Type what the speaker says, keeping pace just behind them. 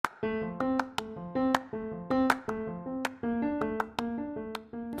This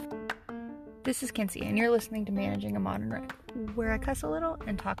is Kinsey, and you're listening to Managing a Modern Wreck, where I cuss a little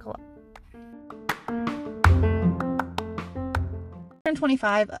and talk a lot. I turned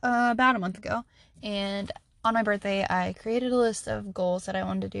 25 about a month ago, and on my birthday, I created a list of goals that I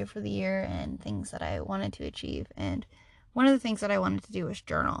wanted to do for the year and things that I wanted to achieve. And one of the things that I wanted to do was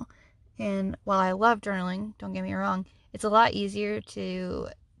journal. And while I love journaling, don't get me wrong, it's a lot easier to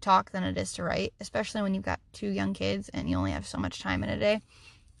talk than it is to write, especially when you've got 2 young kids and you only have so much time in a day.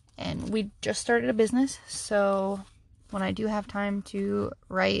 And we just started a business, so when I do have time to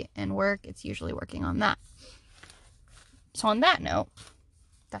write and work, it's usually working on that. So on that note,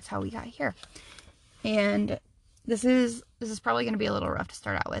 that's how we got here. And this is probably going to be a little rough to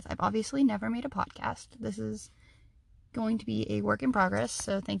start out with. I've obviously never made a podcast. This is going to be a work in progress,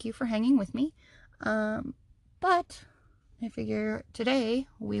 so thank you for hanging with me. But I figure today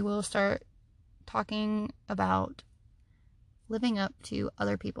we will start talking about living up to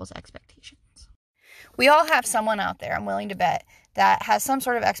other people's expectations. We all have someone out there, I'm willing to bet, that has some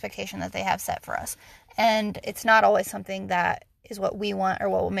sort of expectation that they have set for us. And it's not always something that is what we want or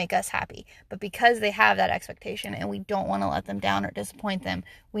what will make us happy. But because they have that expectation and we don't want to let them down or disappoint them,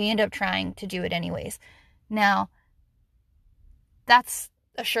 we end up trying to do it anyways. Now, that's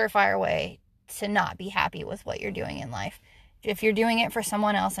a surefire way to not be happy with what you're doing in life, if you're doing it for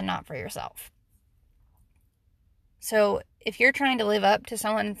someone else and not for yourself. So if you're trying to live up to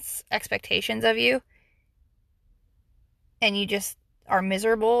someone's expectations of you and you just are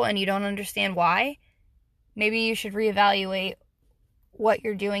miserable and you don't understand why, maybe you should reevaluate what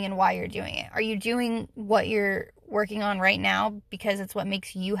you're doing and why you're doing it. Are you doing what you're working on right now because it's what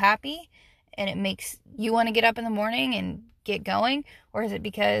makes you happy and it makes you want to get up in the morning and get going? Or is it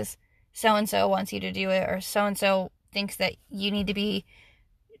because so-and-so wants you to do it, or so-and-so thinks that you need to be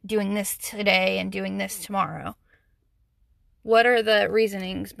doing this today and doing this tomorrow? What are the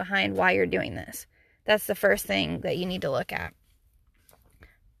reasonings behind why you're doing this? That's the first thing that you need to look at.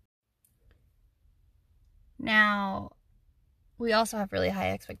 Now, we also have really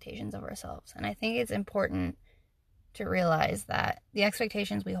high expectations of ourselves. And I think it's important to realize that the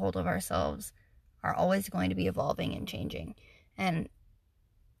expectations we hold of ourselves are always going to be evolving and changing. And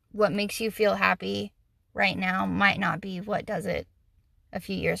what makes you feel happy right now might not be what does it a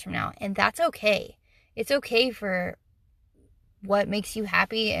few years from now. And that's okay. It's okay for what makes you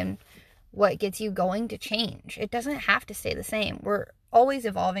happy and what gets you going to change. It doesn't have to stay the same. We're always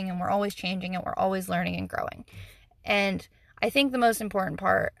evolving and we're always changing and we're always learning and growing. And I think the most important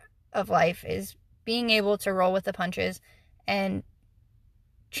part of life is being able to roll with the punches and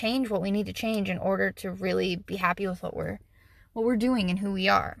change what we need to change in order to really be happy with what we're doing and who we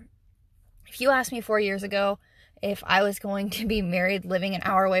are. If you asked me 4 years ago if I was going to be married, living an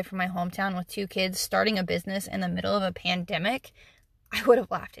hour away from my hometown with 2 kids, starting a business in the middle of a pandemic, I would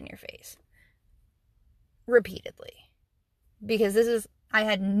have laughed in your face. Repeatedly. Because I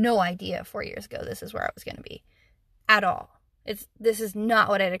had no idea 4 years ago this is where I was going to be. At all. This is not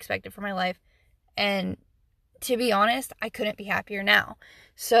what I'd expected for my life. And to be honest, I couldn't be happier now.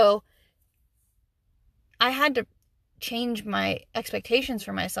 So I had to change my expectations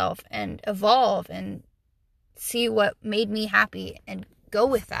for myself and evolve and see what made me happy and go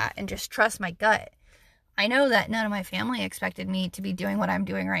with that and just trust my gut. I know that none of my family expected me to be doing what I'm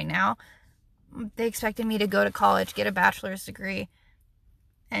doing right now. They expected me to go to college, get a bachelor's degree,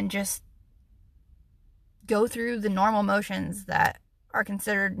 and just go through the normal motions that are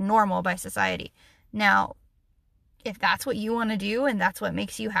considered normal by society. Now, if that's what you want to do and that's what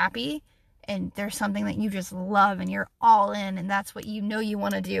makes you happy, and there's something that you just love and you're all in and that's what you know you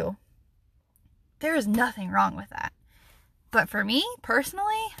want to do, there is nothing wrong with that. But for me,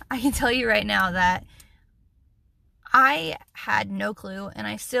 personally, I can tell you right now that I had no clue, and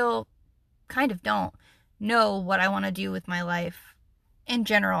I still kind of don't know what I want to do with my life in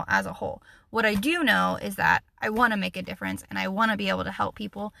general as a whole. What I do know is that I want to make a difference and I want to be able to help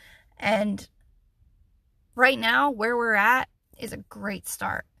people. And right now, where we're at is a great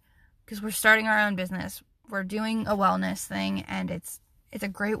start because we're starting our own business. We're doing a wellness thing, and it's a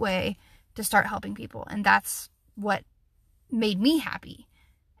great way to start helping people. And that's what made me happy.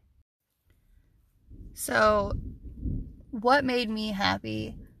 So what made me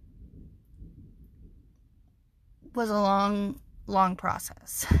happy was a long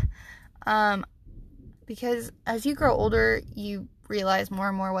process. Because as you grow older, you realize more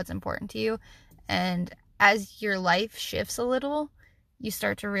and more what's important to you. And as your life shifts a little, you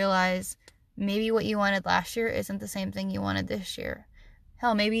start to realize maybe what you wanted last year isn't the same thing you wanted this year.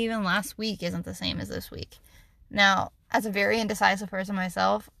 Hell, maybe even last week isn't the same as this week. Now, as a very indecisive person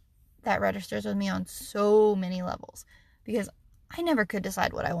myself, that registers with me on so many levels, because I never could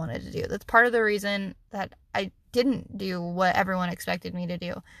decide what I wanted to do. That's part of the reason that I didn't do what everyone expected me to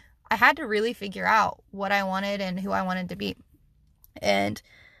do. I had to really figure out what I wanted and who I wanted to be. And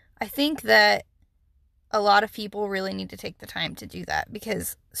I think that a lot of people really need to take the time to do that,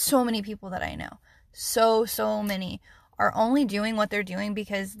 because so many people that I know, so many, are only doing what they're doing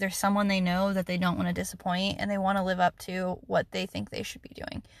because there's someone they know that they don't want to disappoint, and they want to live up to what they think they should be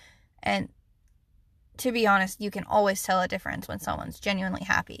doing. And to be honest, you can always tell a difference when someone's genuinely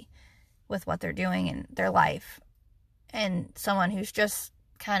happy with what they're doing in their life and someone who's just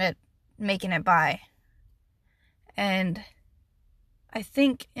kind of making it by. And I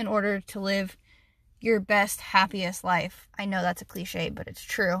think in order to live your best, happiest life, I know that's a cliche, but it's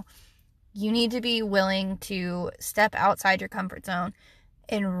true, you need to be willing to step outside your comfort zone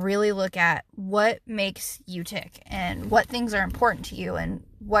and really look at what makes you tick and what things are important to you and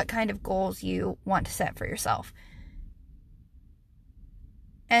what kind of goals you want to set for yourself.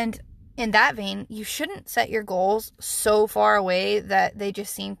 And in that vein, you shouldn't set your goals so far away that they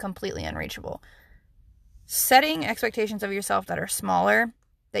just seem completely unreachable. Setting expectations of yourself that are smaller,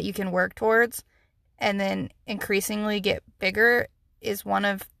 that you can work towards, and then increasingly get bigger is one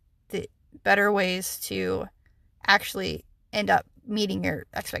of the better ways to actually end up meeting your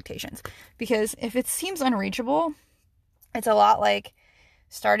expectations. Because if it seems unreachable, it's a lot like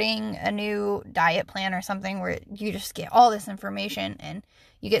starting a new diet plan or something where you just get all this information and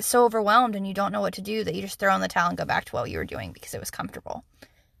you get so overwhelmed and you don't know what to do that you just throw in the towel and go back to what you were doing because it was comfortable.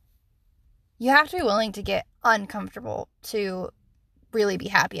 You have to be willing to get uncomfortable to really be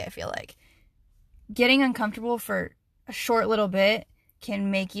happy, I feel like. Getting uncomfortable for a short little bit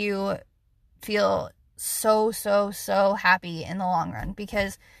can make you feel so happy in the long run,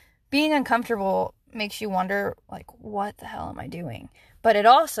 because being uncomfortable makes you wonder, like, what the hell am I doing? But it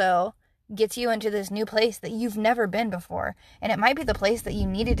also gets you into this new place that you've never been before, and it might be the place that you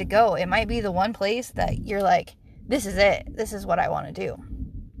needed to go. It might be the one place that you're like, this is it, this is what I want to do.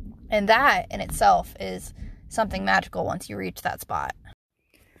 And that in itself is something magical once you reach that spot.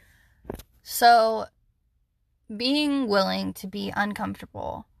 So being willing to be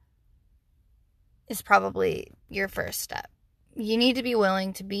uncomfortable is probably your first step. You need to be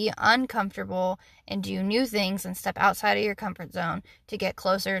willing to be uncomfortable and do new things and step outside of your comfort zone to get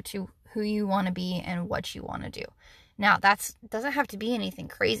closer to who you want to be and what you want to do. Now, that doesn't have to be anything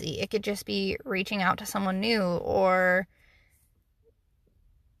crazy. It could just be reaching out to someone new, or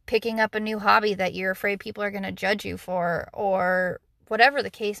picking up a new hobby that you're afraid people are going to judge you for, or whatever the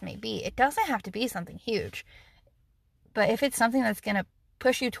case may be. It doesn't have to be something huge. But if it's something that's going to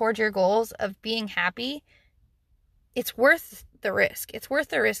push you towards your goals of being happy, it's worth the risk. It's worth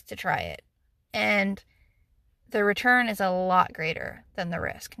the risk to try it. And the return is a lot greater than the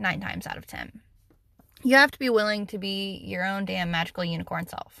risk, 9 times out of 10. You have to be willing to be your own damn magical unicorn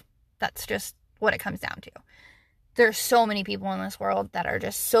self. That's just what it comes down to. There's so many people in this world that are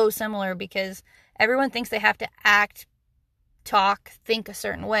just so similar because everyone thinks they have to act, talk, think a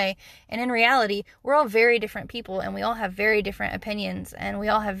certain way. And in reality, we're all very different people, and we all have very different opinions, and we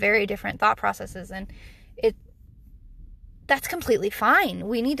all have very different thought processes, and that's completely fine.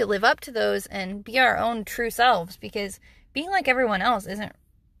 We need to live up to those and be our own true selves, because being like everyone else isn't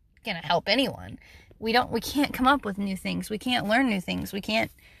going to help anyone. We can't come up with new things. We can't learn new things. We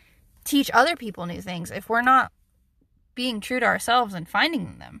can't teach other people new things if we're not being true to ourselves and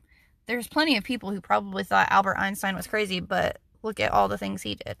finding them. There's plenty of people who probably thought Albert Einstein was crazy, but look at all the things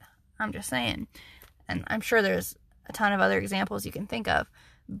he did. I'm just saying. And I'm sure there's a ton of other examples you can think of,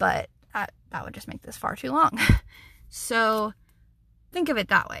 but that would just make this far too long. So think of it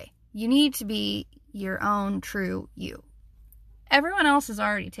that way. You need to be your own true you. Everyone else is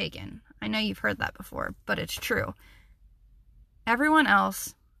already taken. I know you've heard that before, but it's true. Everyone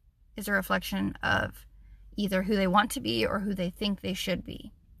else is a reflection of either who they want to be or who they think they should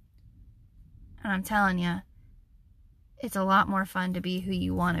be. And I'm telling you, it's a lot more fun to be who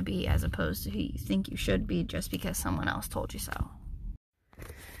you want to be as opposed to who you think you should be just because someone else told you so.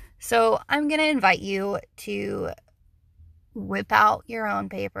 So I'm going to invite you to whip out your own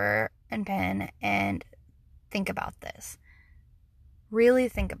paper and pen and think about this. Really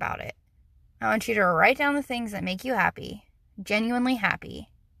think about it. I want you to write down the things that make you happy, genuinely happy,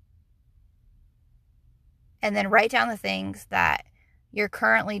 and then write down the things that you're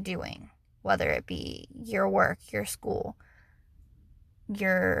currently doing, whether it be your work, your school,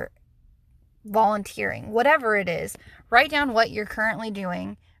 your volunteering, whatever it is. Write down what you're currently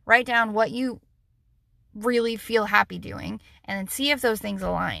doing. Write down what you really feel happy doing, and then see if those things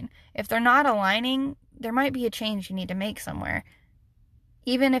align. If they're not aligning, there might be a change you need to make somewhere.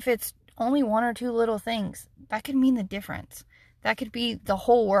 Even if it's only one or two little things, that could mean the difference. That could be the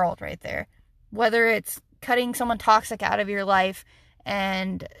whole world right there. Whether it's cutting someone toxic out of your life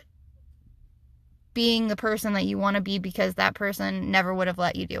and being the person that you want to be because that person never would have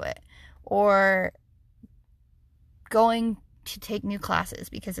let you do it. Or going to take new classes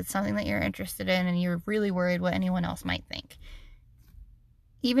because it's something that you're interested in and you're really worried what anyone else might think.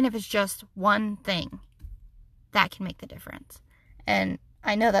 Even if it's just one thing, that can make the difference. And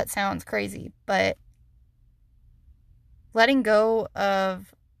I know that sounds crazy, but letting go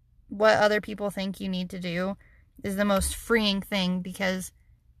of what other people think you need to do is the most freeing thing, because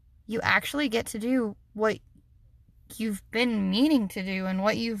you actually get to do what you've been meaning to do and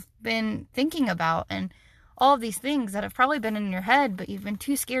what you've been thinking about, and all of these things that have probably been in your head but you've been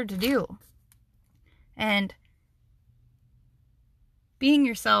too scared to do. And being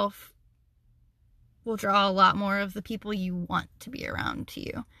yourself will draw a lot more of the people you want to be around to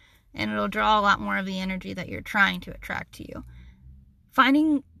you, and it'll draw a lot more of the energy that you're trying to attract to you.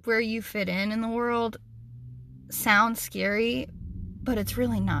 Finding where you fit in the world sounds scary, but it's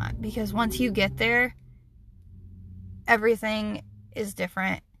really not, because once you get there, everything is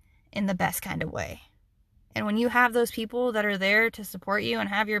different in the best kind of way. And when you have those people that are there to support you and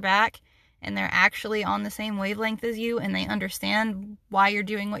have your back, and they're actually on the same wavelength as you, and they understand why you're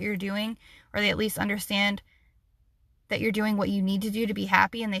doing what you're doing, or they at least understand that you're doing what you need to do to be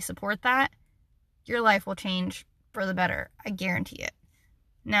happy, and they support that, your life will change for the better. I guarantee it.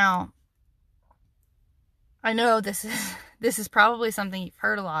 Now, I know this is probably something you've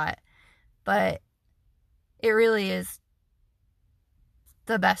heard a lot, but it really is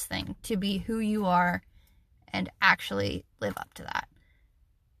the best thing to be who you are and actually live up to that.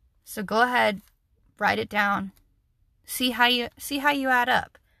 So go ahead, write it down, see how you add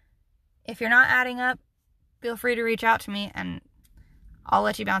up. If you're not adding up, feel free to reach out to me and I'll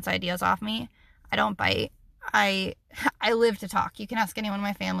let you bounce ideas off me. I don't bite. I live to talk. You can ask anyone in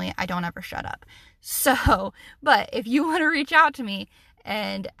my family. I don't ever shut up. So, but if you want to reach out to me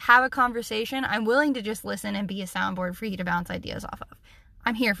and have a conversation, I'm willing to just listen and be a soundboard for you to bounce ideas off of.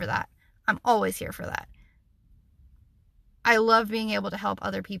 I'm here for that. I'm always here for that. I love being able to help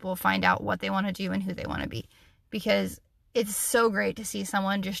other people find out what they want to do and who they want to be, because it's so great to see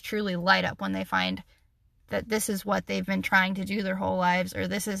someone just truly light up when they find that this is what they've been trying to do their whole lives, or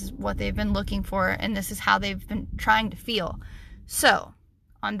this is what they've been looking for, and this is how they've been trying to feel. So,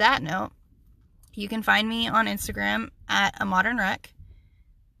 on that note, you can find me on Instagram at A Modern Wreck.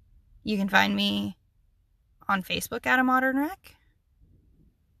 You can find me on Facebook at A Modern Wreck.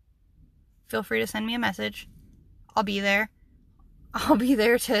 Feel free to send me a message. I'll be there. I'll be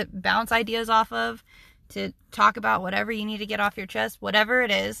there to bounce ideas off of, to talk about whatever you need to get off your chest, whatever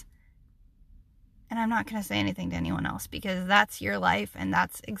it is. And I'm not going to say anything to anyone else, because that's your life and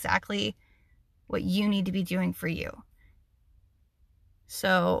that's exactly what you need to be doing for you.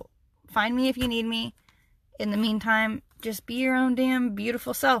 So find me if you need me. In the meantime, just be your own damn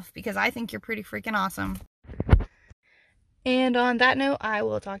beautiful self, because I think you're pretty freaking awesome. And on that note, I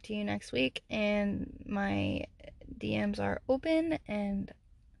will talk to you next week, and my DMs are open and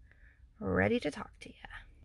ready to talk to you.